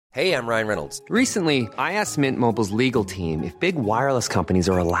Hey, I'm Ryan Reynolds. Recently, I asked Mint Mobile's legal team if big wireless companies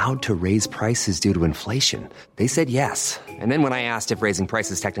are allowed to raise prices due to inflation. They said yes. And then when I asked if raising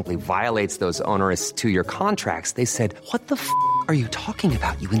prices technically violates those onerous two-year contracts, they said, "What the f*** are you talking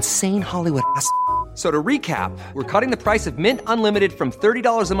about, you insane Hollywood ass?" So to recap, we're cutting the price of Mint Unlimited from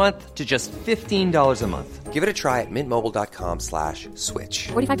 $30 a month to just $15 a month. Give it a try at mintmobile.com/switch.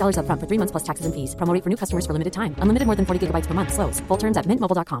 $45 up front for 3 months plus taxes and fees. Promo rate for new customers for limited time. Unlimited more than 40 gigabytes per month. Slows full terms at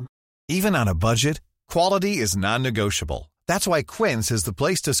mintmobile.com. Even on a budget, quality is non-negotiable. That's why Quince is the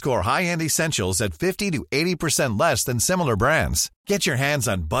place to score high-end essentials at 50 to 80% less than similar brands. Get your hands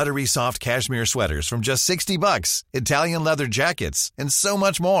on buttery soft cashmere sweaters from just $60, Italian leather jackets, and so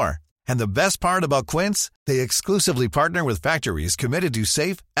much more. And the best part about Quince, they exclusively partner with factories committed to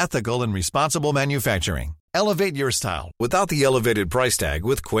safe, ethical, and responsible manufacturing. Elevate your style without the elevated price tag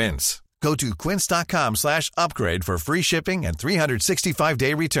with Quince. Go to quince.com/upgrade for free shipping and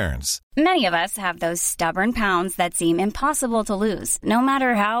 365-day returns. Many of us have those stubborn pounds that seem impossible to lose, no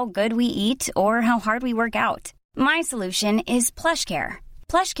matter how good we eat or how hard we work out. My solution is PlushCare.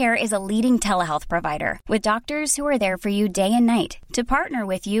 PlushCare is a leading telehealth provider with doctors who are there for you day and night to partner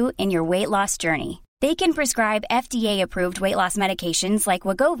with you in your weight loss journey. They can prescribe FDA-approved weight loss medications like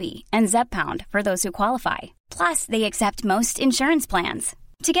Wegovy and Zepbound for those who qualify. Plus, they accept most insurance plans.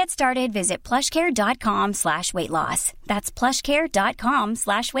 To get started, visit plushcare.com/weightloss. That's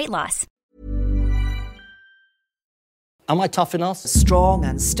plushcare.com/weightloss. Am I tough enough? Strong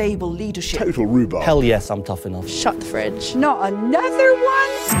and stable leadership. Total rhubarb. Hell yes, I'm tough enough. Shut the fridge. Not another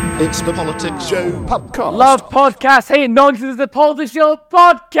one? It's the Politics Show podcast. Love podcasts. Hey, Nonsense, the Politics Show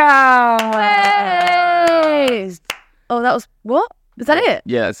podcast. Hey! Oh, that was what? Is that it?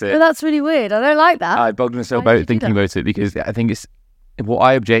 Yeah, that's it. Oh, that's really weird. I don't like that. I bugged myself out thinking about it because I think it's what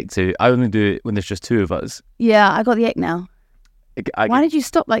I object to. I only do it when there's just two of us. Yeah, I got the ick now. Why did you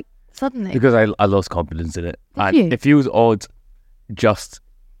stop suddenly? Because I lost confidence in it. Did you? It feels odd just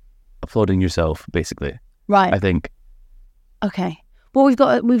applauding yourself, basically. Right. I think. Okay. Well, we've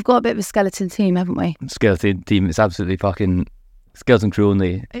got a bit of a skeleton team, haven't we? Skeleton team. It's absolutely fucking skeleton crew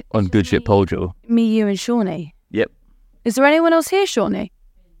only on good shit Poljo. Me, you, and Shawnee. Yep. Is there anyone else here, Shawnee?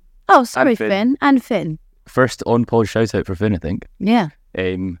 Oh, sorry, Finn. And Finn. First on pod shout out for Finn, I think. Yeah.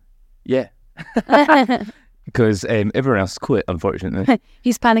 Yeah. Because everyone else quit, unfortunately.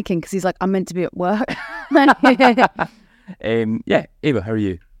 He's panicking because he's like, I'm meant to be at work. Yeah. Ava, how are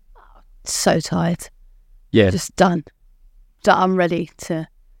you? So tired. Yeah. Just done. I'm ready to...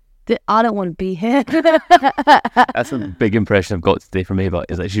 I don't want to be here. That's a big impression I've got today from Ava,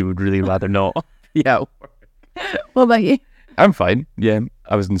 is that she would really rather not. Yeah. What about you? I'm fine. Yeah.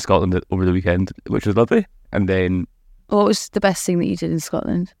 I was in Scotland over the weekend, which was lovely. And then... What was the best thing that you did in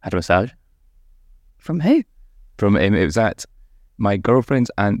Scotland? Had a massage. From who? From it was at my girlfriend's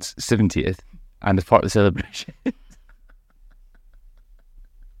aunt's 70th, and as part of the celebration,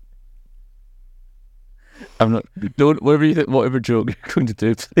 I'm not. Don't whatever joke you're going to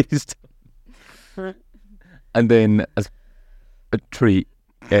do, please don't. And then as a treat,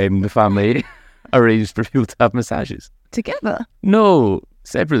 the family arranged for people to have massages together. No,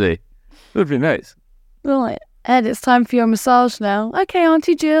 separately. It would be nice. Well, like, Ed, it's time for your massage now. Okay,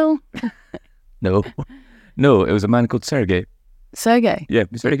 Auntie Jill. No, it was a man called Sergey. Sergey? Yeah,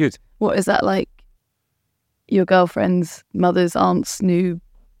 he's very good. What is that, like your girlfriend's mother's aunt's new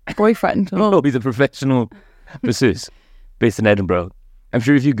boyfriend? Oh, he's a professional masseuse based in Edinburgh. I'm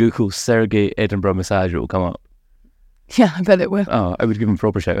sure if you Google Sergey Edinburgh massage, it will come up. Yeah, I bet it will. Oh, I would give him a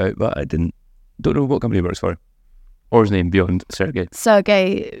proper shout out, but I didn't. Don't know what company he works for. Or his name beyond Sergey.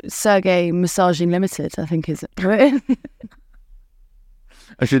 Sergey Massaging Limited, I think is it.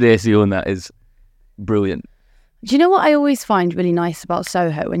 I'm sure the SEO on that is brilliant. Do you know what I always find really nice about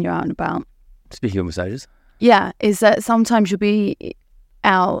Soho when you're out and about? Speaking of massages. Yeah, is that sometimes you'll be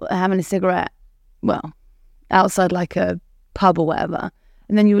out having a cigarette, well, outside like a pub or whatever,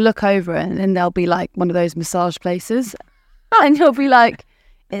 and then you look over it and then there'll be like one of those massage places and you'll be like,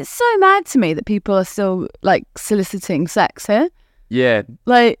 it's so mad to me that people are still like soliciting sex here. Yeah.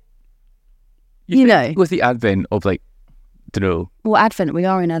 Like, you know. With the advent of like, Well, Advent, we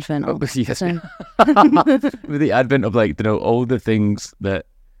are in Advent. Oh, yes. So. With the advent of like, all the things that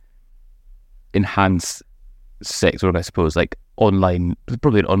enhance sex work, I suppose, like online,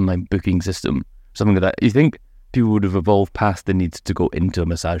 probably an online booking system, something like that. You think people would have evolved past the need to go into a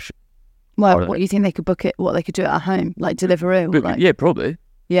massage? Well, what do you think they could book it? What they could do it at home, like Deliveroo? Like... Yeah, probably.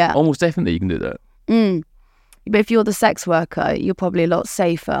 Yeah, almost definitely you can do that. But if you're the sex worker, you're probably a lot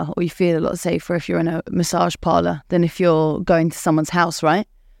safer, or you feel a lot safer if you're in a massage parlour than if you're going to someone's house, right?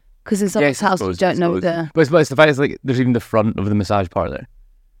 Because in someone's house, you don't know the... But it's the fact is, like, there's even the front of the massage parlour.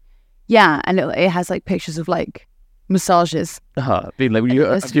 Yeah, and it has like pictures of like massages. Being like,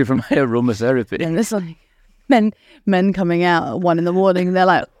 you're from aromatherapy. And there's like men coming out at 1 a.m. and they're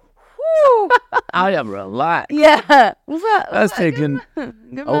like, whoo! I am relaxed. Yeah. That's taking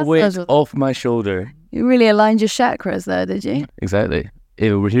a weight off my shoulder. You really aligned your chakras there, did you? Exactly.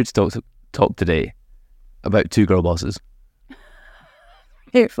 We're here to talk today about 2 girl bosses.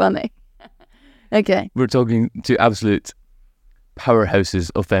 You're funny. Okay. We're talking to absolute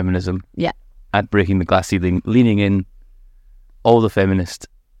powerhouses of feminism. Yeah. At breaking the glass ceiling, leaning in all the feminist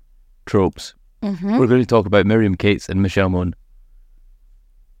tropes. Mm-hmm. We're going to talk about Miriam Cates and Michelle Mone.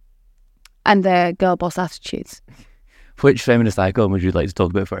 And their girl boss attitudes. Which feminist icon would you like to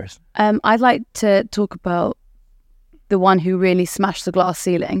talk about first? I'd like to talk about the one who really smashed the glass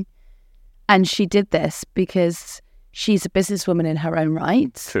ceiling. And she did this because she's a businesswoman in her own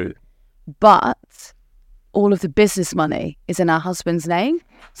right. True. But all of the business money is in her husband's name.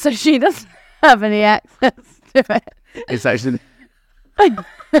 So she doesn't have any access to it. It's actually...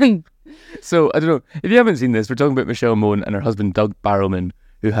 So, I don't know. If you haven't seen this, we're talking about Michelle Mone and her husband, Doug Barrowman,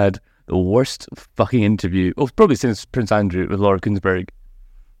 who had the worst fucking interview, probably since Prince Andrew with Laura Kuenssberg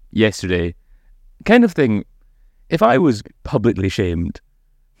yesterday. Kind of thing, if I was publicly shamed,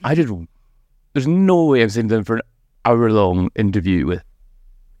 there's no way I'm sitting down for an hour-long interview with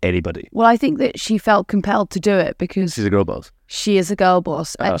anybody. Well, I think that she felt compelled to do it because... She's a girl boss. She is a girl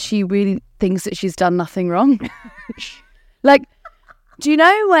boss, and she really thinks that she's done nothing wrong. Like... Do you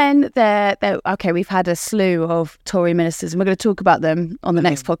know when they're okay, we've had a slew of Tory ministers, and we're going to talk about them on the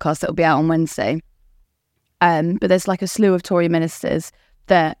next podcast that will be out on Wednesday. But there's like a slew of Tory ministers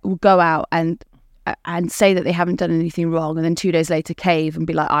that will go out and say that they haven't done anything wrong, and then 2 days later cave and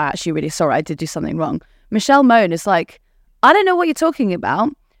be like, I'm actually really sorry, I did do something wrong. Michelle Mone is like, I don't know what you're talking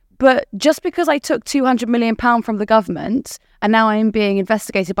about, but just because I took £200 million from the government and now I'm being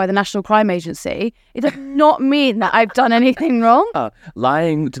investigated by the National Crime Agency, it does not mean that I've done anything wrong.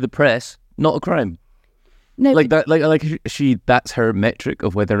 Lying to the press, not a crime. No, like that. Like that's her metric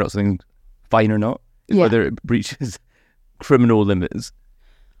of whether or not something's fine or not. Yeah. Whether it breaches criminal limits.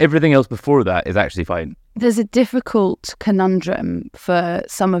 Everything else before that is actually fine. There's a difficult conundrum for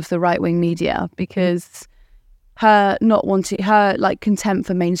some of the right-wing media because her like contempt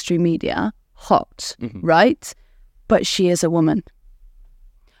for mainstream media, hot, right? But she is a woman.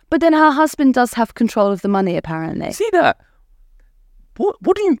 But then her husband does have control of the money, apparently. See that? What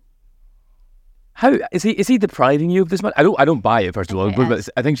do you... How is he depriving you of this money? I don't buy it, first of all. But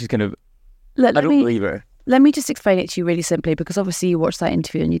I think she's kind of... I don't believe her. Let me just explain it to you really simply, because obviously you watched that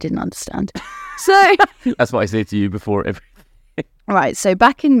interview and you didn't understand. So... That's what I say to you before everything. Right, so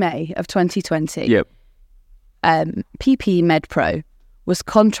back in May of 2020... Yep. PP MedPro was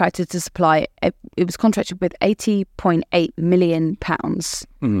contracted to supply, it was contracted with £80.8 million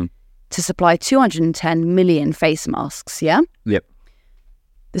to supply 210 million face masks, yeah? Yep.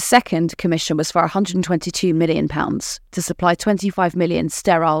 The second commission was for £122 million to supply 25 million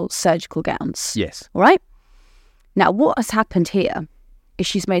sterile surgical gowns. Yes. All right? Now, what has happened here is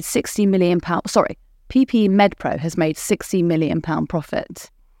she's made £60 million, PP MedPro has made £60 million profit.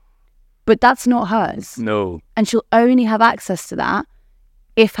 But that's not hers. No. And she'll only have access to that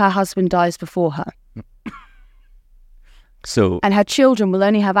if her husband dies before her. And her children will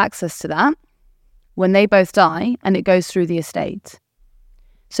only have access to that when they both die and it goes through the estate.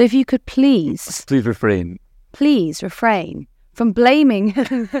 So if you could please refrain from blaming,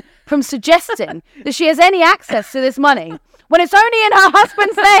 from suggesting that she has any access to this money when it's only in her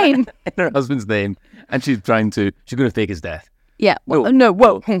husband's name. In her husband's name. And she's going to fake his death. Yeah. Whoa. No,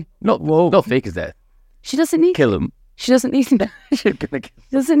 whoa. Not fake his death. She doesn't need Kill him. She doesn't need to. She's gonna kill him.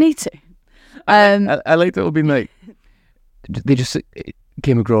 She doesn't need to. I like that it would be like, they just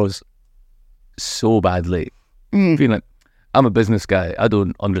came across so badly. Being like, I'm a business guy. I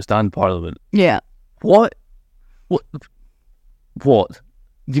don't understand Parliament. Yeah. What? Do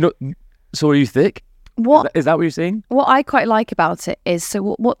you know? So are you thick? What is that what you're saying? What I quite like about it is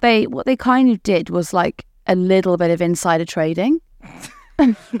what they kind of did was like a little bit of insider trading.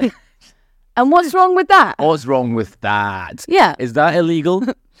 And what's wrong with that? What's wrong with that? Yeah. Is that illegal?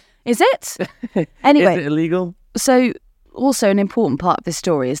 Is it? Anyway. Is it illegal? So also an important part of this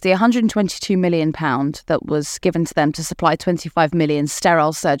story is the £122 million that was given to them to supply 25 million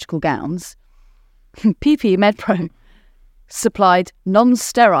sterile surgical gowns. PP MedPro supplied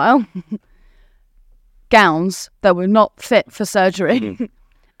non-sterile gowns that were not fit for surgery.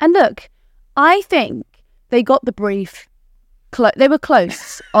 And look, I think they got the brief. They were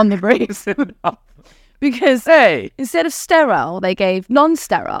close on the brief. Because instead of sterile, they gave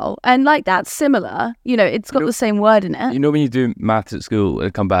non-sterile. And like that's similar. You know, it's got the same word in it. You know when you do maths at school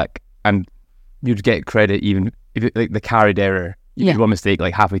and come back and you'd get credit even if like the carried error. You made one mistake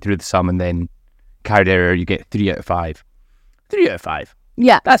like halfway through the sum, and then carried error, you get 3 out of 5. 3 out of 5.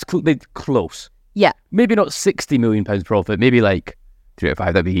 Yeah. That's close. Yeah. Maybe not £60 million profit, maybe like 3 out of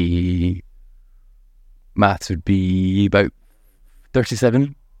 5. That'd be, maths would be about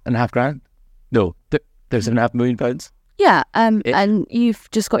 37.5 grand. No, 37.5 million pounds. Yeah, and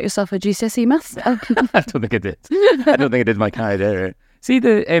you've just got yourself a GCSE maths. I don't think I did. I don't think I did my carried error. See,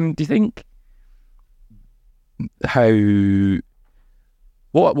 do you think how...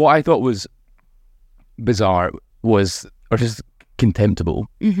 What I thought was bizarre was, or just contemptible,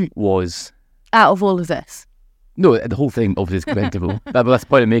 was... Out of all of this? No, the whole thing obviously is contemptible. That's the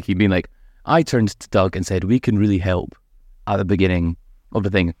point I'm making, being like, I turned to Doug and said, we can really help at the beginning of the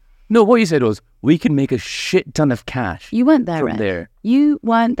thing. No, what you said was, we can make a shit ton of cash. You weren't there, from Ed. there. You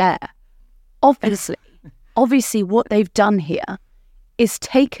weren't there. Obviously, what they've done here is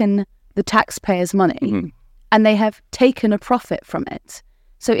taken the taxpayers' money and they have taken a profit from it.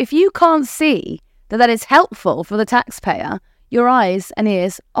 So if you can't see that is helpful for the taxpayer, your eyes and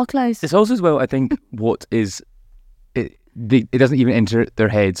ears are closed. It's also as well, I think, what is... It doesn't even enter their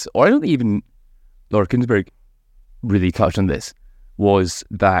heads, or I don't think even Laura Kuenssberg really touched on this, was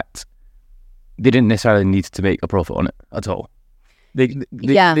that they didn't necessarily need to make a profit on it at all. They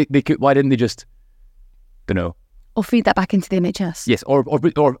could, why didn't they just, don't know, or feed that back into the NHS? Yes, or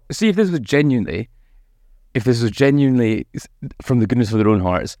see if this was genuinely from the goodness of their own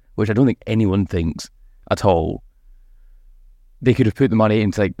hearts, which I don't think anyone thinks at all. They could have put the money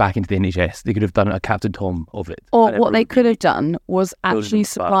into back into the NHS. They could have done a Captain Tom of it. Or what they could have done was actually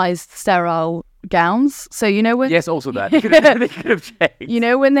supplied sterile gowns. So you know when... Yes, also that. They could have changed. You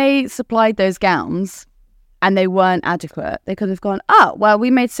know when they supplied those gowns and they weren't adequate, they could have gone,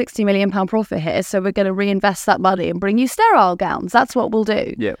 we made £60 million profit here, so we're going to reinvest that money and bring you sterile gowns. That's what we'll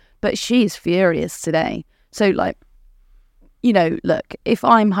do. Yeah. But she's furious today. So look, if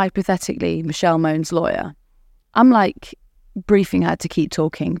I'm hypothetically Michelle Mone's lawyer, I'm like... briefing her to keep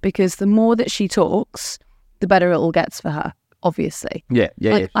talking, because the more that she talks, the better it all gets for her, obviously. Yeah.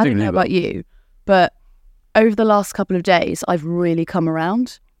 I don't know about you, but over the last couple of days, I've really come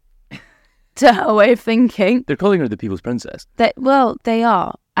around to her way of thinking. They're calling her the People's Princess. They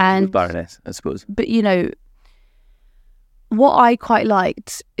are. And Baroness, I suppose. But, what I quite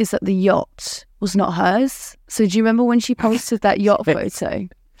liked is that the yacht was not hers. So do you remember when she posted that yacht photo?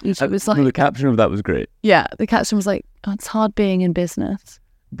 It was like, the caption of that was great. Yeah, the caption was like, it's hard being in business.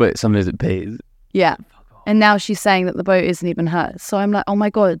 But sometimes it pays. Yeah. And now she's saying that the boat isn't even hers. So I'm like, oh my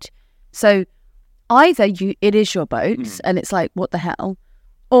God. So either it is your boat and it's like, what the hell?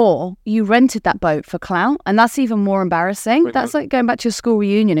 Or you rented that boat for clout, and that's even more embarrassing. That's like going back to your school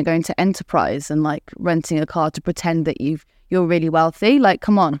reunion and going to Enterprise and renting a car to pretend that you're really wealthy.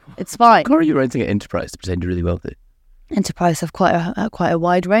 Come on, it's fine. Or are you renting at Enterprise to pretend you're really wealthy? Enterprise have quite a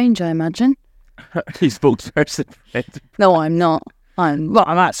wide range, I imagine. He's spokesperson. No, I'm not. I'm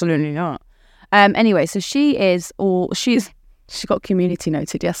absolutely not. Anyway, so she got community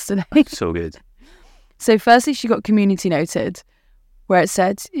noted yesterday. So good. So firstly, she got community noted, where it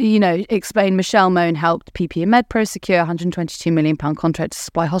said, explain Michelle Mone helped PPE MedPro secure £122 million contract to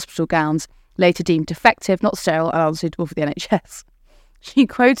supply hospital gowns, later deemed defective, not sterile, and unsuitable for the NHS. She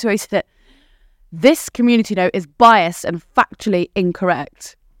quoted it. This community note is biased and factually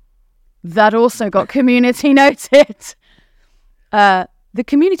incorrect. That also got community noted. The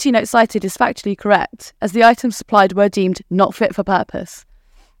community note cited is factually correct, as the items supplied were deemed not fit for purpose.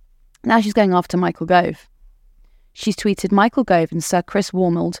 Now she's going after Michael Gove. She's tweeted, Michael Gove and Sir Chris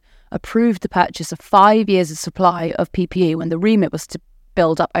Wormald approved the purchase of 5 years of supply of PPE when the remit was to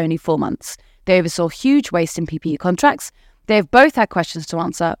build up only 4 months. They oversaw huge waste in PPE contracts. They have both had questions to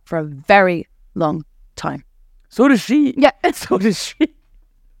answer for a very long time. So does she. Yeah. So does she.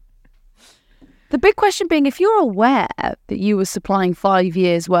 The big question being, if you're aware that you were supplying 5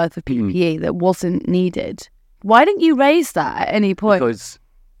 years worth of PPE that wasn't needed, why didn't you raise that at any point? Because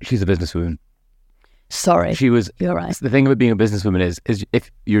she's a businesswoman. Sorry. You're right. The thing about being a businesswoman is if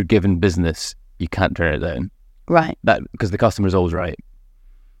you're given business, you can't turn it down. Right. Because the customer's always right.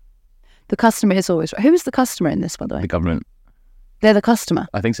 The customer is always right. Who is the customer in this, by the way? The government. They're the customer?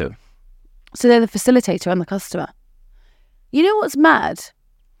 I think so. So they're the facilitator and the customer. You know what's mad?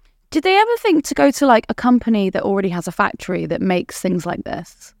 Did they ever think to go to a company that already has a factory that makes things like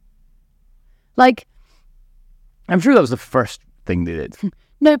this? I'm sure that was the first thing they did.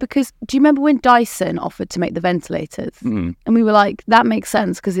 No, because do you remember when Dyson offered to make the ventilators? And we were like, that makes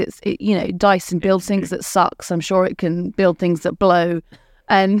sense because Dyson builds things that suck. So I'm sure it can build things that blow.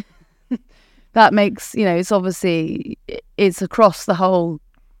 And that makes, it's obviously, it's across the whole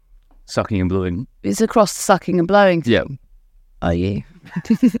sucking and blowing. It's across the sucking and blowing thing. Yeah. Are you?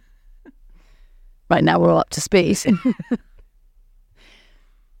 Right, now we're all up to speed.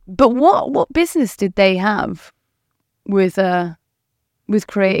 But what business did they have with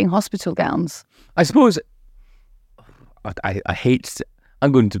creating hospital gowns? I suppose I hate.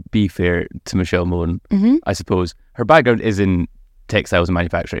 I'm going to be fair to Michelle Mone. Mm-hmm. I suppose her background is in textiles and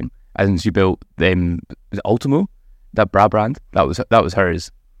manufacturing, and she built them. Was it Ultimo, that bra brand? That was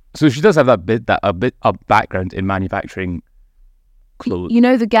hers. So she does have a background in manufacturing clothes. You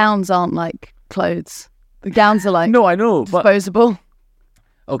know, the gowns aren't like clothes. The gowns are like no, I know, disposable.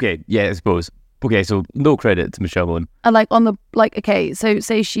 Okay, yeah, I suppose. Okay, so no credit to Michelle Mone. And okay, so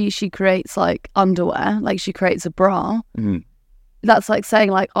say she creates like underwear, like she creates a bra. Mm-hmm. That's like saying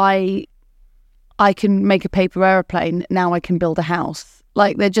like I can make a paper airplane, now I can build a house.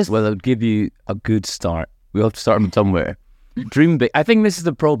 Like they're just... Well, I'll give you a good start. We have to start from somewhere. Dream big. I think this is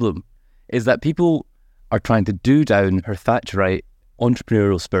the problem, is that people are trying to do down her Thatcherite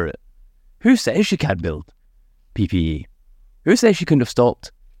entrepreneurial spirit. Who says she can't build PPE? Who says she couldn't have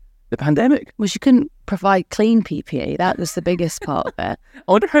stopped the pandemic? Well, she couldn't provide clean PPE. That was the biggest part of it.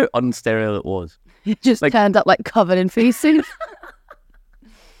 I wonder how unsterile it was. It just turned up like covered in feces.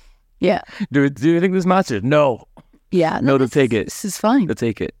 Yeah. Do you think this matters? No. Yeah. No, they'll take it. This is fine. They'll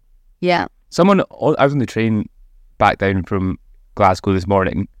take it. Yeah. I was on the train back down from Glasgow this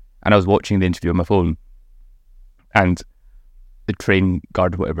morning, and I was watching the interview on my phone, and the train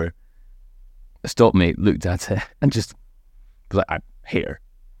guard or whatever stopped me, looked at it, and just was like, "I hate her."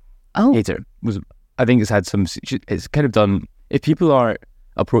 Oh. Hate her. I think it's had some... It's kind of done... If people are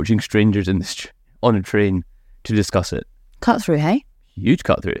approaching strangers on a train to discuss it... Cut through, hey? Huge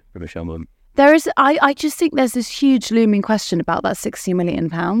cut through for Michelle Mone. There is... I just think there's this huge looming question about that £60 million.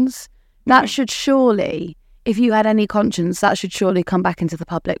 That should surely, if you had any conscience, that should surely come back into the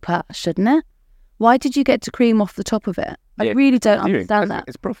public purse, shouldn't it? Why did you get to cream off the top of it? I really don't understand that.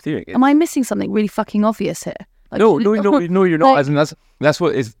 It's profiteering. Am I missing something really fucking obvious here? Like, No, you're not. Like, As in, that's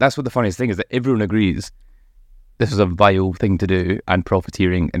what the funniest thing is, that everyone agrees this is a vile thing to do and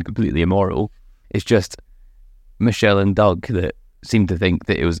profiteering and completely immoral. It's just Michelle and Doug that seem to think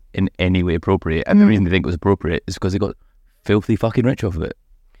that it was in any way appropriate, and the reason they think it was appropriate is because they got filthy fucking rich off of it.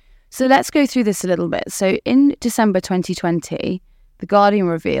 So let's go through this a little bit. So in December 2020, The Guardian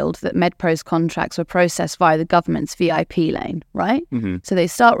revealed that MedPro's contracts were processed via the government's VIP lane, right? Mm-hmm. So they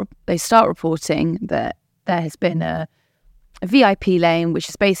start reporting that there has been a VIP lane, which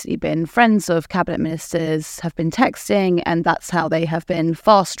has basically been friends of cabinet ministers have been texting, and that's how they have been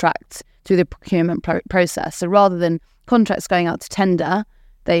fast-tracked through the procurement process. So rather than contracts going out to tender,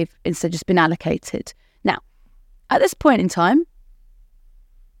 they've instead just been allocated. Now, at this point in time,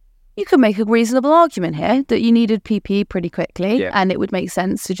 you could make a reasonable argument here that you needed PPE pretty quickly, and it would make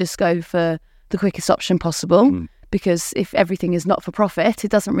sense to just go for the quickest option possible, because if everything is not for profit, it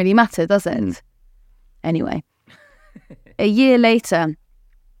doesn't really matter, does it? Anyway, a year later,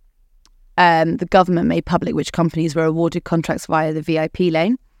 the government made public which companies were awarded contracts via the VIP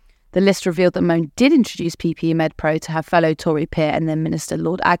lane. The list revealed that Mone did introduce PPE MedPro to her fellow Tory peer and then Minister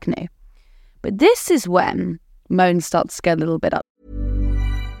Lord Agnew. But this is when Mone starts to get a little bit up.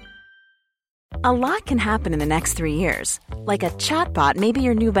 A lot can happen in the next 3 years. Like a chatbot may be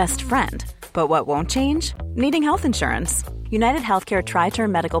your new best friend. But what won't change? Needing health insurance. United Healthcare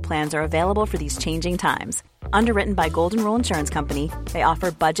Tri-Term Medical Plans are available for these changing times. Underwritten by Golden Rule Insurance Company, they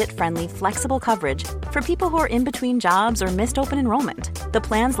offer budget-friendly, flexible coverage for people who are in between jobs or missed open enrollment. The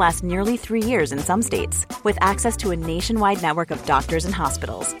plans last nearly 3 years in some states, with access to a nationwide network of doctors and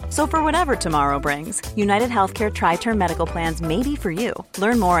hospitals. So for whatever tomorrow brings, United Healthcare Tri-Term Medical Plans may be for you.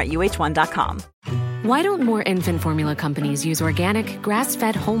 Learn more at uh1.com. Why don't more infant formula companies use organic,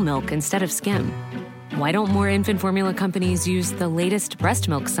 grass-fed whole milk instead of skim? Why don't more infant formula companies use the latest breast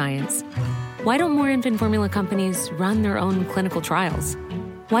milk science? Why don't more infant formula companies run their own clinical trials?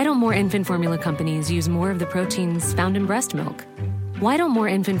 Why don't more infant formula companies use more of the proteins found in breast milk? Why don't more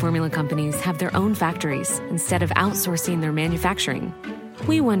infant formula companies have their own factories instead of outsourcing their manufacturing?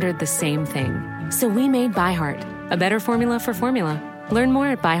 We wondered the same thing. So we made ByHeart, a better formula for formula. Learn more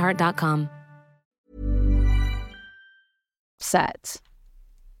at byheart.com. Set.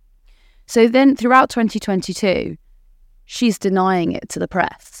 So then throughout 2022, she's denying it to the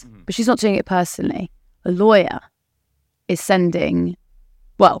press, but she's not doing it personally. A lawyer is sending,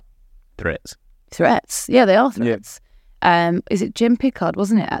 threats. Yeah, they are threats. Yeah. Is it Jim Pickard,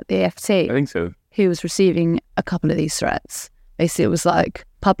 wasn't it, at the AFT? I think so. Who was receiving a couple of these threats. Basically, it was like,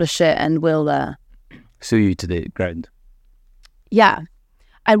 publish it and we'll... sue you to the ground. Yeah.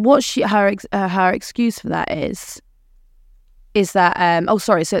 And what her excuse for that is, is that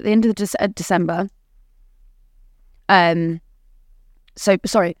so at the end of December, as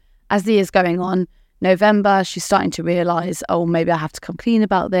the year's going on, November, she's starting to realise, oh, maybe I have to come clean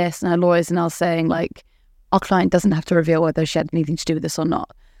about this. And her lawyers are now saying, like, our client doesn't have to reveal whether she had anything to do with this or not.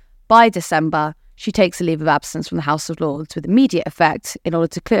 By December, she takes a leave of absence from the House of Lords with immediate effect in order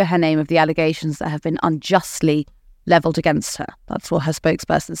to clear her name of the allegations that have been unjustly levelled against her. That's what her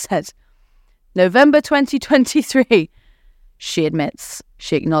spokesperson said. November 2023, she admits,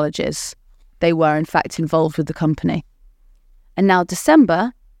 she acknowledges they were in fact involved with the company. And now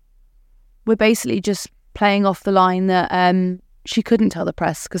December, we're basically just playing off the line that she couldn't tell the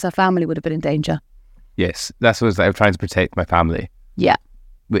press because her family would have been in danger. Yes, that's what I'm trying to protect my family. Yeah.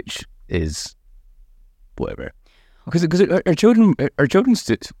 Which is whatever. Because our children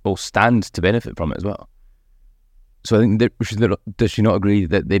will stand to benefit from it as well. So I think does she not agree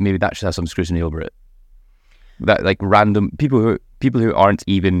that maybe that should have some scrutiny over it? That like random people who aren't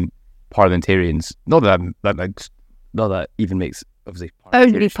even parliamentarians, not that even makes obviously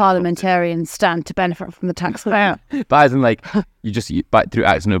only parliamentarians stand to benefit from the taxpayer. But as in like but through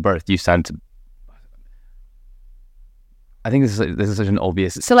accident of birth you stand to. I think this is such an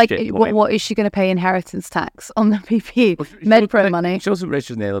obvious. So like, what is she going to pay inheritance tax on the PP MedPro money? She also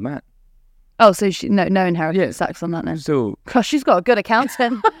richer than the other man. Oh, so she no inheritance tax on that then. So, gosh, she's got a good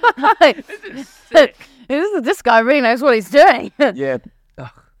accountant. This guy really knows what he's doing. Yeah. Ugh.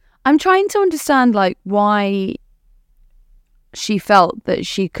 I'm trying to understand like why she felt that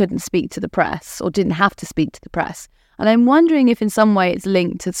she couldn't speak to the press or didn't have to speak to the press, and I'm wondering if in some way it's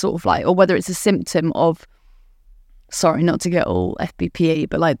linked to sort of like, or whether it's a symptom of. Sorry, not to get all FBPE,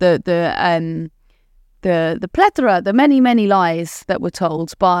 but like the plethora, the many lies that were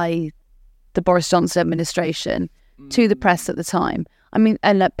told by the Boris Johnson administration to the press at the time. I mean,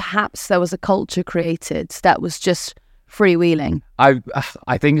 and perhaps there was a culture created that was just freewheeling. I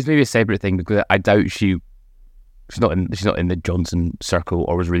think it's maybe a separate thing because I doubt she's not in the Johnson circle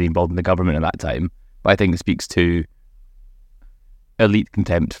or was really involved in the government at that time. But I think it speaks to elite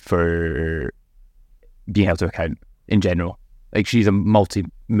contempt for being held to account. In general, like she's a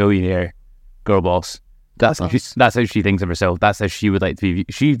multi-millionaire girl boss. That's how she thinks of herself. That's how she would like to be.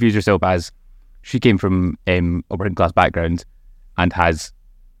 She views herself as she came from a working class background and has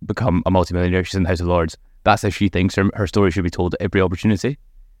become a multi-millionaire. She's in the House of Lords. That's how she thinks her story should be told at every opportunity.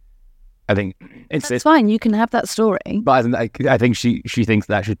 I think that's fine. You can have that story, but I think she thinks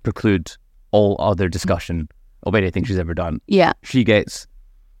that should preclude all other discussion of anything she's ever done. Yeah, she gets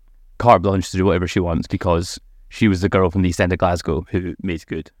carte blanche to do whatever she wants because. She was the girl from the East End of Glasgow who made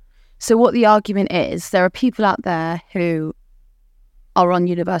good. So what the argument is, there are people out there who are on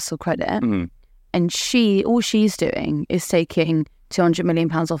universal credit, and all she's doing is taking £200 million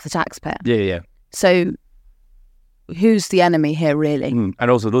off the taxpayer. Yeah. So who's the enemy here, really?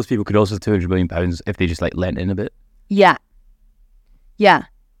 And also, those people could also have £200 million if they just like lent in a bit. Yeah.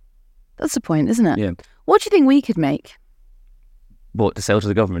 That's the point, isn't it? Yeah. What do you think we could make? What, to sell to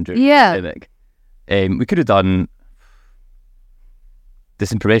the government during the pandemic? We could have done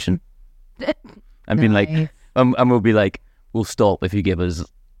disinformation and been like, and we'll be like, we'll stop if you give us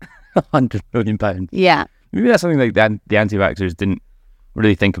 £100 million. Yeah. Maybe that's something like the anti-vaxxers didn't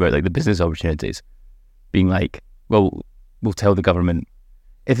really think about, like the business opportunities. Being like, well, we'll tell the government,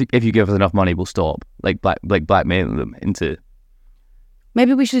 if you give us enough money, we'll stop. Like blackmailing them into...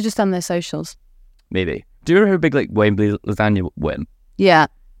 Maybe we should have just done their socials. Maybe. Do you remember how big like Wembley lasagna went? Yeah.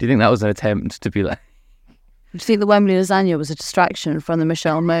 Do you think that was an attempt to be like... Do you think the Wembley lasagna was a distraction from the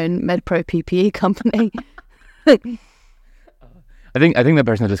Mone MedPro PPE company? I think that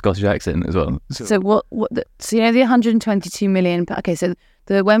person had a Scottish accent as well. So so you know the 122 million... Okay, so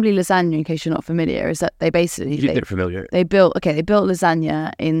the Wembley lasagna, in case you're not familiar, is that they basically... They're familiar. They built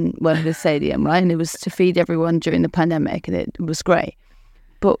lasagna in Wembley Stadium, right? And it was to feed everyone during the pandemic, and it was great.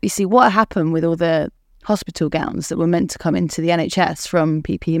 But you see, what happened with all the hospital gowns that were meant to come into the NHS from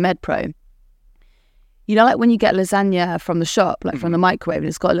PPE MedPro? You know, like when you get lasagna from the shop, like from the microwave, and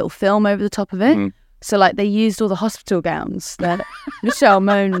it's got a little film over the top of it? So like they used all the hospital gowns that Michelle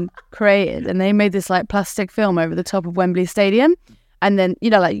Mone created, and they made this like plastic film over the top of Wembley Stadium. And then,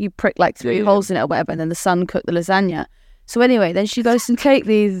 you know, like you prick like three holes in it or whatever, and then the sun cooked the lasagna. So anyway, then she goes and take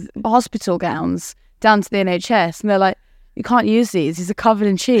these hospital gowns down to the NHS, and they're like, you can't use these are covered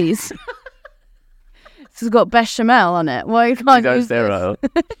in cheese. This has got bechamel on it. Well, you can't use sterile.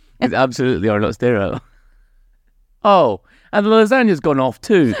 These absolutely are not sterile. Oh, and the lasagna's gone off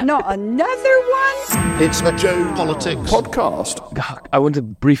too. Not another one? It's a Joe Politics podcast. I want to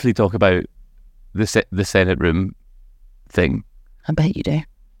briefly talk about the Senate room thing. I bet you do.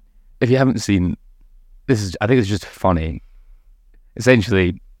 If you haven't seen, I think it's just funny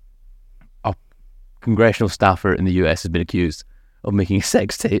essentially, a congressional staffer in the US has been accused of making a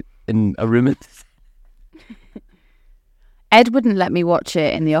sex tape in a room. Ed wouldn't let me watch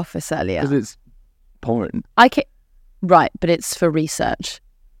it in the office earlier. Because it's porn. Right, but it's for research.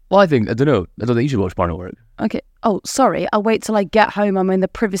 Well, I don't know. I don't think you should watch porn at work. Okay. Oh, sorry. I'll wait till I get home. I'm in the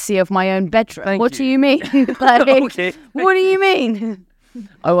privacy of my own bedroom. What do you mean? Okay. What do you mean?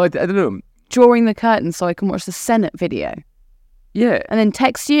 I don't know. Drawing the curtain so I can watch the Senate video. Yeah. And then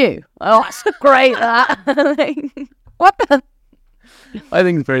text you. Oh, that's great, that. What the? I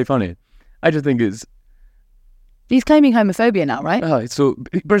think it's very funny. I just think it's... He's claiming homophobia now, right? So,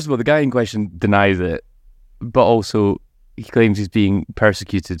 first of all, the guy in question denies it, but also he claims he's being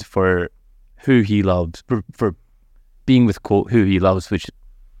persecuted for who he loves, for being with, quote, who he loves, which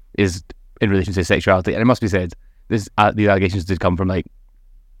is in relation to sexuality. And it must be said, these allegations did come from, like,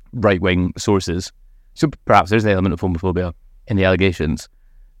 right-wing sources. So perhaps there's an element of homophobia in the allegations.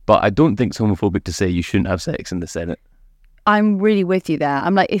 But I don't think it's homophobic to say you shouldn't have sex in the Senate. I'm really with you there.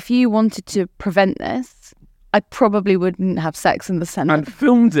 I'm like, if you wanted to prevent this, I probably wouldn't have sex in the Senate. And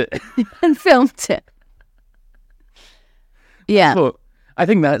filmed it. And filmed it. Yeah. So I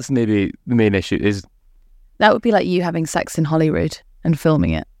think that's maybe the main issue is... That would be like you having sex in Hollywood and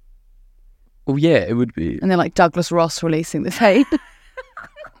filming it. Oh, yeah, it would be. And then like Douglas Ross releasing the tape.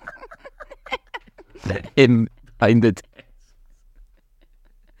 Him behind the desk.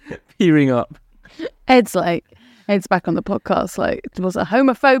 Peering up. Ed's back on the podcast like, it was a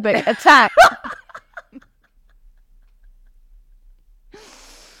homophobic attack.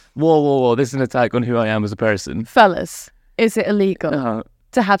 Whoa, this is an attack on who I am as a person. Fellas, is it illegal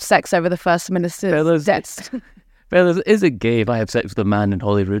to have sex over the First Minister's desk? Fellas, is it gay if I have sex with a man in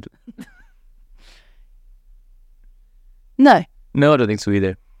Hollywood? No. No, I don't think so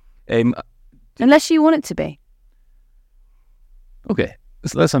either. Unless you want it to be. Okay,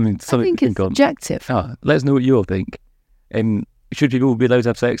 so that's something I think it's subjective. Let us know what you all think. Should people be allowed to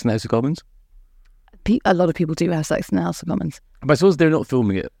have sex in the House of Commons? A lot of people do have sex in the House of Commons. But I suppose they're not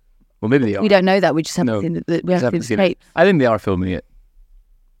filming it. Well, maybe they are. We don't know that. We just haven't seen it. We haven't seen the tapes. I think they are filming it.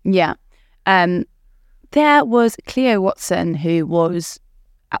 Yeah. There was Cleo Watson, who was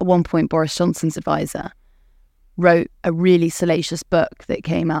at one point Boris Johnson's advisor, wrote a really salacious book that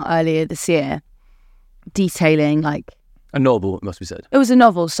came out earlier this year detailing like... A novel, it must be said. It was a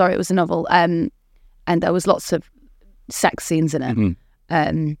novel, sorry, it was a novel. And there was lots of sex scenes in it.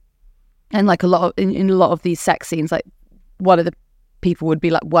 Mm-hmm. And like in a lot of these sex scenes, like one of the people would be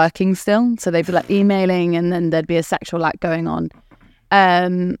like working still. So they'd be like emailing and then there'd be a sexual act going on.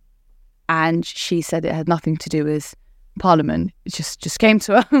 And she said it had nothing to do with Parliament. It just came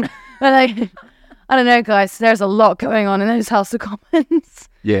to her. But like, I don't know, guys, there's a lot going on in those House of Commons.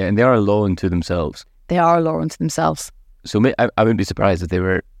 Yeah, and they are a law unto themselves. They are a law unto themselves. So I wouldn't be surprised if they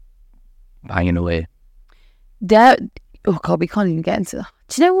were banging away. Oh God, we can't even get into that.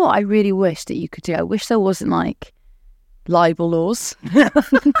 Do you know what I really wish that you could do? I wish there wasn't like libel laws.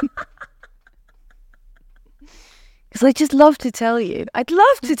 Because I'd just love to tell you. I'd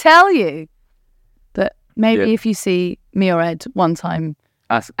love to tell you. But maybe if you see me or Ed one time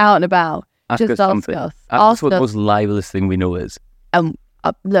out and about, just ask us. Ask what the most libelous thing we know is.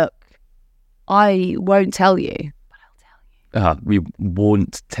 Look, I won't tell you, but I'll tell you. We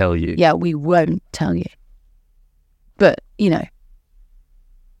won't tell you. Yeah, we won't tell you. But, you know,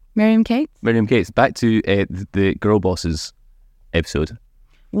 Miriam Cates? Miriam Cates, back to the Girl Bosses episode.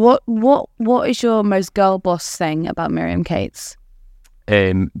 What is your most girl boss thing about Miriam Cates?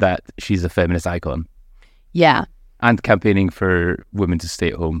 That she's a feminist icon. Yeah. And campaigning for women to stay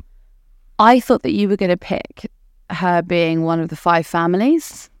at home. I thought that you were going to pick her being one of the 5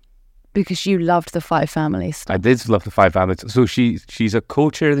 families because you loved the 5 families. I did love the 5 families. So she's a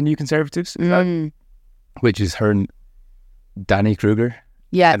co-chair of the New Conservatives, which is her and Danny Kruger.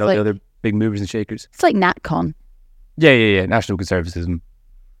 Yeah. And all the other big movers and shakers. It's like NatCon. Yeah. National Conservatism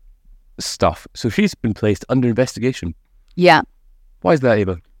stuff. So she's been placed under investigation. Yeah. Why is that,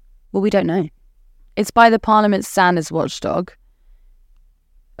 Ava? Well, we don't know. It's by the Parliament Standards Watchdog.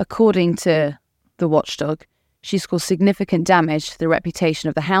 According to the watchdog, she's caused significant damage to the reputation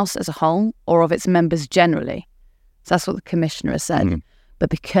of the House as a whole or of its members generally. So that's what the Commissioner has said. Mm. But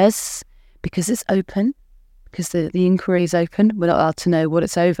because it's open, because the inquiry is open, we're not allowed to know what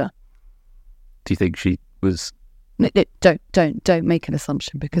it's over. Do you think she was... No, don't make an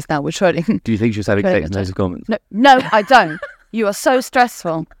assumption because now we're trying... Do you think she was having sex in the House of Commons? No, I don't. You are so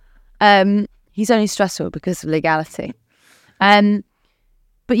stressful. He's only stressful because of legality.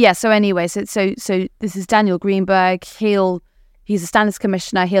 But yeah, so anyway, so this is Daniel Greenberg. He's a standards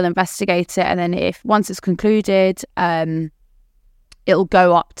commissioner. He'll investigate it, and then once it's concluded, it'll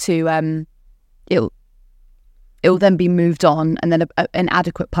go up to it'll then be moved on, and then an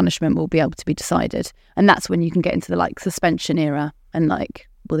adequate punishment will be able to be decided, and that's when you can get into the like suspension era and like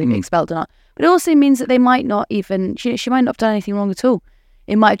will they be expelled or not. But it also means that they might not even she might not have done anything wrong at all.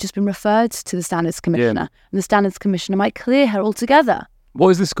 It might have just been referred to the Standards Commissioner, and the Standards Commissioner might clear her altogether. What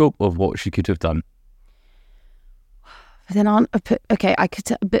is the scope of what she could have done? Then I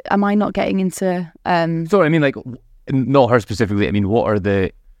could. But am I not getting into? Sorry, I mean like not her specifically. I mean, what are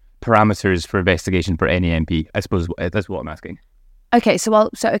the parameters for investigation for any MP? I suppose that's what I'm asking. Okay, so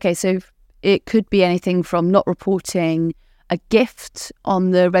it could be anything from not reporting a gift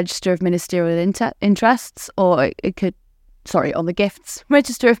on the Register of Ministerial Interests, or it could, on the gifts,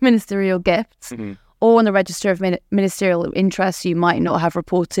 Register of Ministerial Gifts, or on the Register of Ministerial Interests, you might not have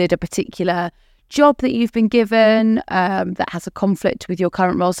reported a particular job that you've been given that has a conflict with your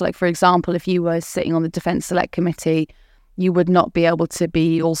current role. So, like, for example, if you were sitting on the Defence Select Committee, you would not be able to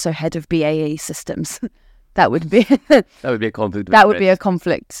be also head of BAE systems. That would be a conflict. That would be a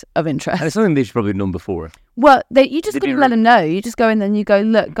conflict of interest. And it's something they should probably have known before. Well, you just got to let them know. You just go in there and you go,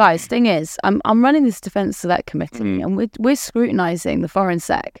 look, guys. Thing is, I'm running this Defence Select Committee, and we're scrutinising the Foreign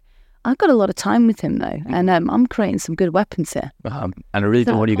Sec. I've got a lot of time with him though, and I'm creating some good weapons here. And I really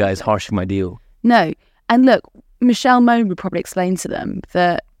don't want you guys harshing my deal. No, and look, Michelle Mone would probably explain to them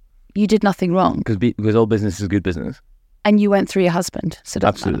that you did nothing wrong because all business is good business. And you went through your husband. So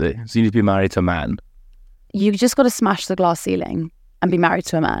absolutely. So you need to be married to a man. You just got to smash the glass ceiling and be married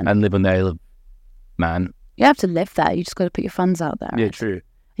to a man. And live on the Isle of Man. You have to live there. You just got to put your funds out there. Yeah, true. And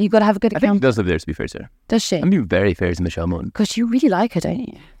you've got to have a good account. I think she does live there, to be fair to her. Does she? I'm being very fair to Michelle Mone. Because you really like her, don't you?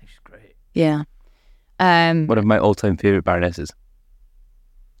 I think she's great. Yeah. One of my all-time favourite baronesses.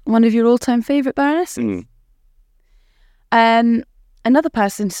 One of your all-time favourite baronesses? Another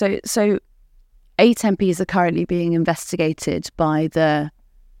person, so 8 MPs are currently being investigated by the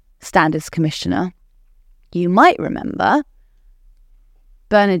Standards Commissioner. You might remember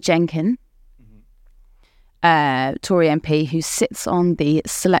Bernard Jenkin, Tory MP, who sits on the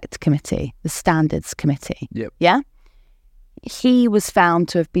Select Committee, the Standards Committee. Yep. Yeah? He was found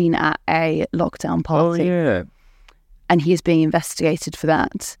to have been at a lockdown party. Oh, yeah. And he is being investigated for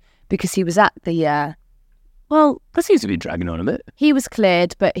that because he was at the... Well, that seems to be dragging on a bit. He was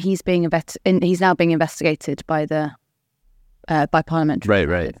cleared, but he's now being investigated by the by Parliament.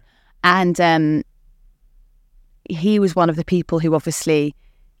 Right. And he was one of the people who obviously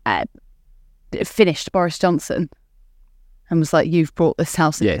finished Boris Johnson and was like, "You've brought this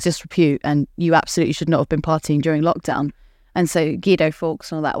house into disrepute, and you absolutely should not have been partying during lockdown." And so Guido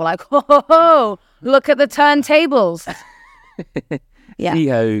Fawkes and all that were like, "Ho, look at the turntables." Yeah. See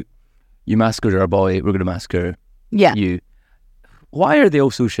how you massacred our boy, we're going to massacre you. Why are they all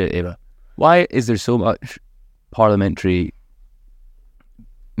so shit, Ava? Why is there so much parliamentary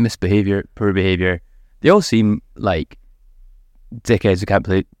misbehaviour, poor behaviour? They all seem like dickheads who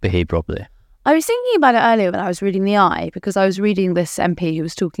can't behave properly. I was thinking about it earlier when I was reading The Eye, because I was reading this MP who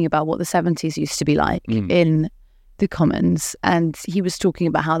was talking about what the 70s used to be like in the Commons, and he was talking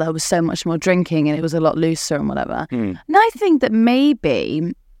about how there was so much more drinking and it was a lot looser and whatever. And I think that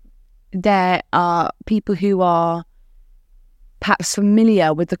maybe there are people who are perhaps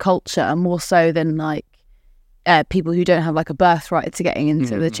familiar with the culture more so than like people who don't have like a birthright to getting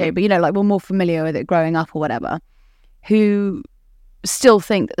into the chamber, like we're more familiar with it growing up or whatever, who still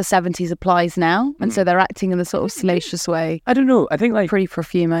think that the 70s applies now, and so they're acting in a sort of salacious way. I don't know. I think like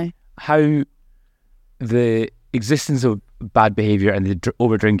pre-Profumo. How the existence of bad behaviour and the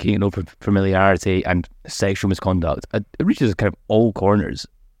over drinking and over familiarity and sexual misconduct, it reaches kind of all corners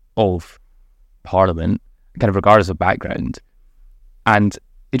of Parliament, kind of regardless of background, and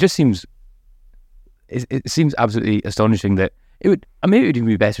it just seems it seems absolutely astonishing that it would even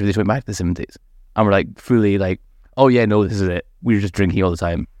be better if they went back to the 70s and we're like fully like, oh yeah, no, this is it, we're just drinking all the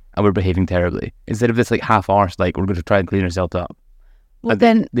time and we're behaving terribly, instead of this like half-arsed like we're going to try and clean ourselves up. Well, and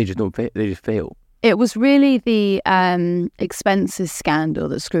then they just don't they just fail. It was really the expenses scandal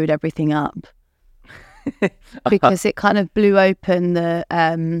that screwed everything up. Because it kind of blew open the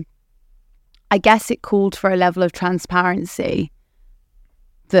I guess it called for a level of transparency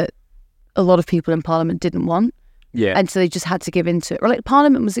that a lot of people in Parliament didn't want. Yeah. And so they just had to give into it. Or like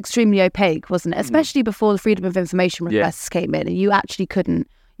Parliament was extremely opaque, wasn't it? Especially before the freedom of information requests came in, and you actually couldn't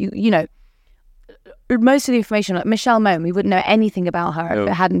most of the information, like Michelle Mone, we wouldn't know anything about her if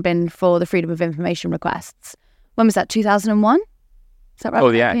it hadn't been for the freedom of information requests. When was that, 2001? Is that right? Oh,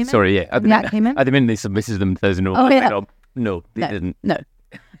 yeah. Sorry, yeah. At the minute they submitted them, there's no. Oh, yeah. No, they didn't. No.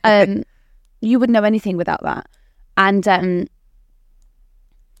 You wouldn't know anything without that. And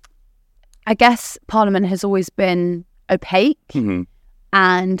I guess Parliament has always been opaque.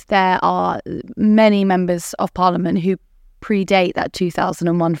 And there are many members of Parliament who predate that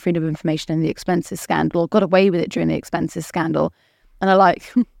 2001 Freedom of Information and the expenses scandal, got away with it during the expenses scandal, and are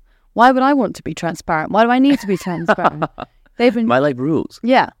like, why would I want to be transparent? Why do I need to be transparent? They've been My life rules.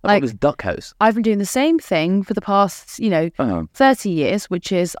 Yeah, like this duck house. I've been doing the same thing for the past 30 years,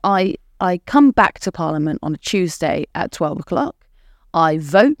 which is I come back to Parliament on a Tuesday at 12 o'clock. I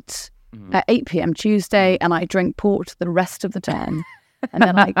vote at 8 p.m. Tuesday, and I drink port the rest of the time. And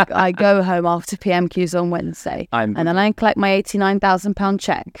then I go home after PMQs on Wednesday, and then I collect my £89,000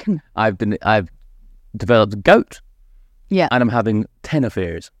 check. I've developed gout. Yeah, and I'm having 10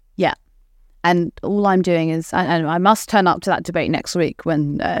 affairs. Yeah, and all I'm doing is I must turn up to that debate next week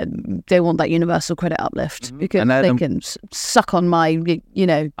when they want that universal credit uplift because they can suck on my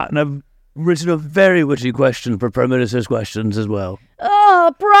And I've written a very witty question for Prime Minister's questions as well.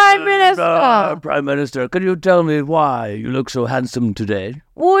 Oh, Prime Minister! Prime Minister, can you tell me why you look so handsome today?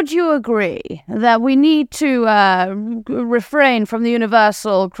 Would you agree that we need to refrain from the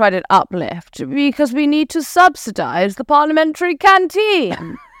universal credit uplift because we need to subsidise the parliamentary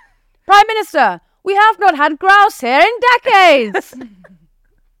canteen? Prime Minister, we have not had grouse here in decades!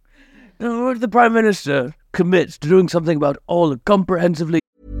 Would the Prime Minister commit to doing something about all comprehensively?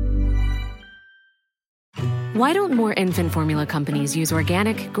 Why don't more infant formula companies use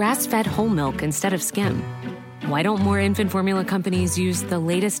organic, grass-fed whole milk instead of skim? Why don't more infant formula companies use the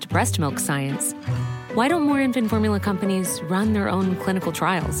latest breast milk science? Why don't more infant formula companies run their own clinical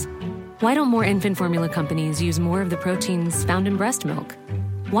trials? Why don't more infant formula companies use more of the proteins found in breast milk?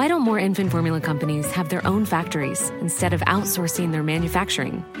 Why don't more infant formula companies have their own factories instead of outsourcing their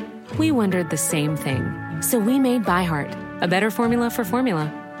manufacturing? We wondered the same thing. So we made ByHeart, a better formula for formula.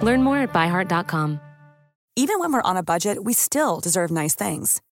 Learn more at byheart.com. Even when we're on a budget, we still deserve nice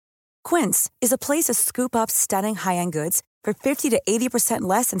things. Quince is a place to scoop up stunning high-end goods for 50 to 80%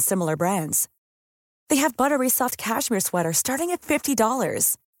 less than similar brands. They have buttery soft cashmere sweaters starting at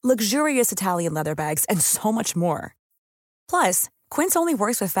 $50, luxurious Italian leather bags, and so much more. Plus, Quince only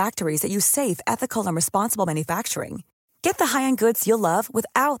works with factories that use safe, ethical, and responsible manufacturing. Get the high-end goods you'll love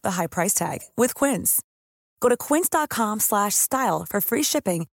without the high price tag with Quince. Go to quince.com/style for free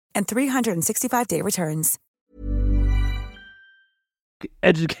shipping and 365-day returns.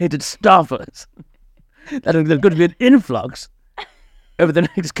 Educated staffers. There's going to be an influx over the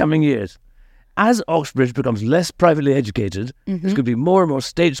next coming years. As Oxbridge becomes less privately educated, there's going to be more and more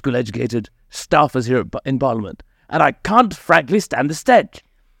state school educated staffers here in Parliament. And I can't frankly stand the stench.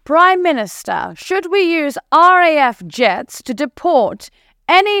 Prime Minister, should we use RAF jets to deport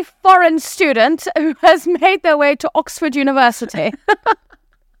any foreign student who has made their way to Oxford University?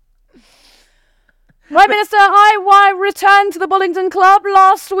 Prime Minister, I returned to the Bullingdon Club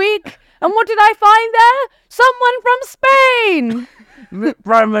last week, and what did I find there? Someone from Spain!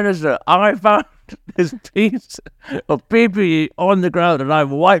 Prime Minister, I found this piece of PPE on the ground and I've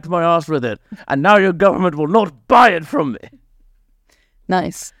wiped my arse with it, and now your government will not buy it from me.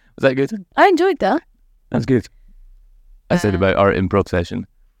 Nice. Was that good? I enjoyed that. That's good. I said about our improv session.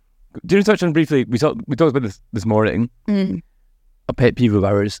 Do you want to touch on briefly, we talked about this morning, a pet peeve of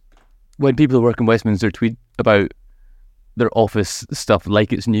ours. When people who work in Westminster tweet about their office stuff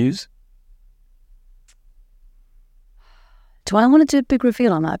like it's news. Do I want to do a big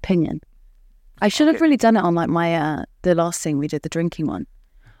reveal on that opinion? I should have really done it on my the last thing we did, the drinking one.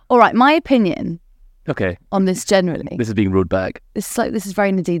 All right, my opinion. Okay. On this generally. This is being ruled back. This is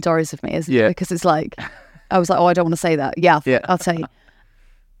very Nadine Dorries of me, isn't it? Because it's like, I was like, oh, I don't want to say that. Yeah. I'll tell you.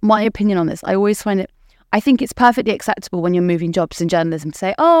 My opinion on this, I always find it. I think it's perfectly acceptable when you're moving jobs in journalism to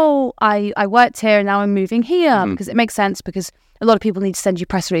say, oh, I worked here and now I'm moving here, because it makes sense, because a lot of people need to send you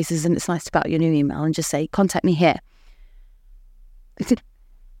press releases and it's nice to spell out your new email and just say, contact me here.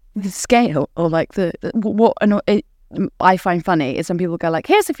 The scale, or like I find funny is when people go like,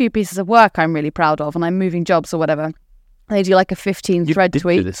 here's a few pieces of work I'm really proud of and I'm moving jobs or whatever. And they do like a 15-thread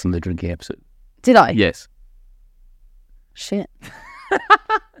tweet. You did this in the drinking episode. Did I? Yes. Shit.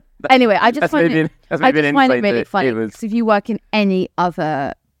 Anyway, I just find it really funny because if you work in any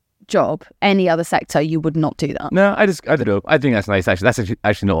other job, any other sector, you would not do that. No, I don't know. I think that's nice, actually. That's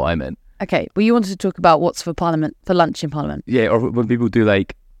actually not what I meant. Okay, well, you wanted to talk about what's for lunch in Parliament. Yeah, or when people do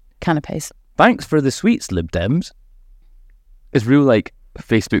like... Canapes. Thanks for the sweets, Lib Dems. It's real like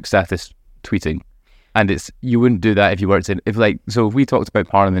Facebook status tweeting. And you wouldn't do that if you worked in... If we talked about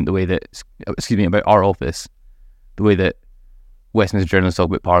Parliament the way that... about our office, the way that Westminster journalists talk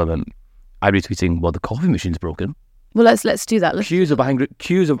about Parliament, I'd be tweeting, well, the coffee machine's broken. Well, let's do that. Queues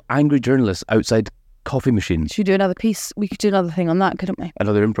of angry journalists outside coffee machines. Should we do another piece? We could do another thing on that, couldn't we?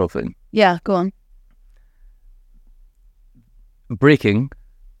 Another improv thing. Yeah, go on. breaking,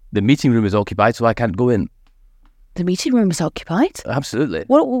 the meeting room is occupied, so I can't go in. The meeting room is occupied? Absolutely.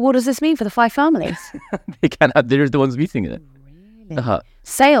 What does this mean for the 5 families? They can't have, they're the ones meeting in it. Really?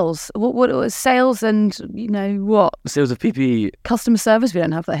 Sales? What sales and, what? Sales of PPE. Customer service? We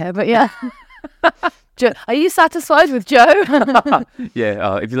don't have that here, but yeah. Joe, are you satisfied with Joe?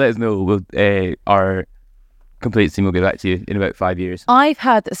 Yeah, if you let us know, our complaints team will get back to you in about 5 years. I've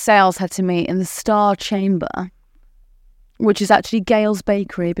had sales had to meet in the Star Chamber, which is actually Gale's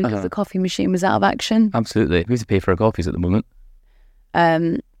Bakery, because the coffee machine was out of action. Absolutely. We have to pay for our coffees at the moment.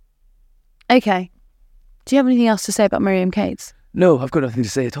 Okay. Do you have anything else to say about Miriam Cates? No, I've got nothing to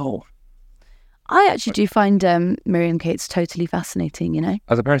say at all. I actually do find Miriam Cates totally fascinating,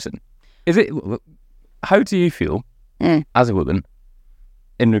 As a person. How do you feel as a woman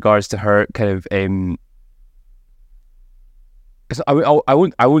in regards to her kind of... 'cause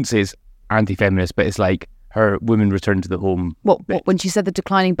I wouldn't say it's anti-feminist, but it's like her women return to the home. What when she said the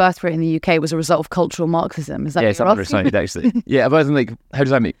declining birth rate in the UK was a result of cultural Marxism? Is that it's understated, actually. Yeah, but like, how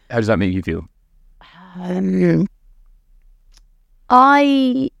does that make you feel?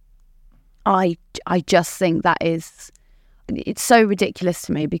 I just think that it's so ridiculous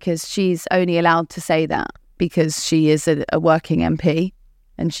to me, because she's only allowed to say that because she is a working MP,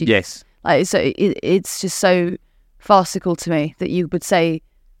 and she it's just so farcical to me that you would say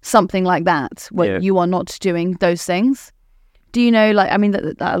something like that when you are not doing those things. Do you know,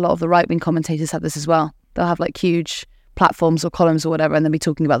 that a lot of the right-wing commentators have this as well. They'll have huge platforms or columns or whatever, and they'll be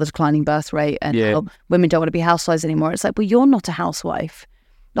talking about the declining birth rate and how women don't want to be housewives anymore. It's like, well, you're not a housewife.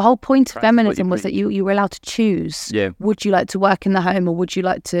 The whole point of feminism was that you were allowed to choose. Yeah. Would you like to work in the home, or would you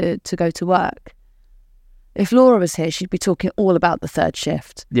like to go to work? If Laura was here, she'd be talking all about the third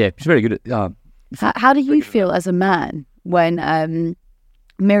shift. Yeah, she's very good at... How do you feel as a man when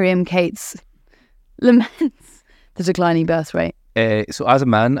Miriam Cates laments the declining birth rate? So as a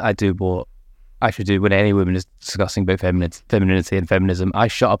man, I do what I should do when any woman is discussing about femininity and feminism. I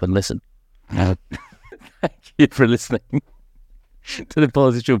shut up and listen. Thank you for listening to the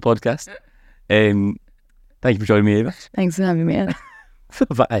Politics Show podcast. Thank you for joining me, Ava. Thanks for having me.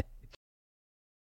 Bye.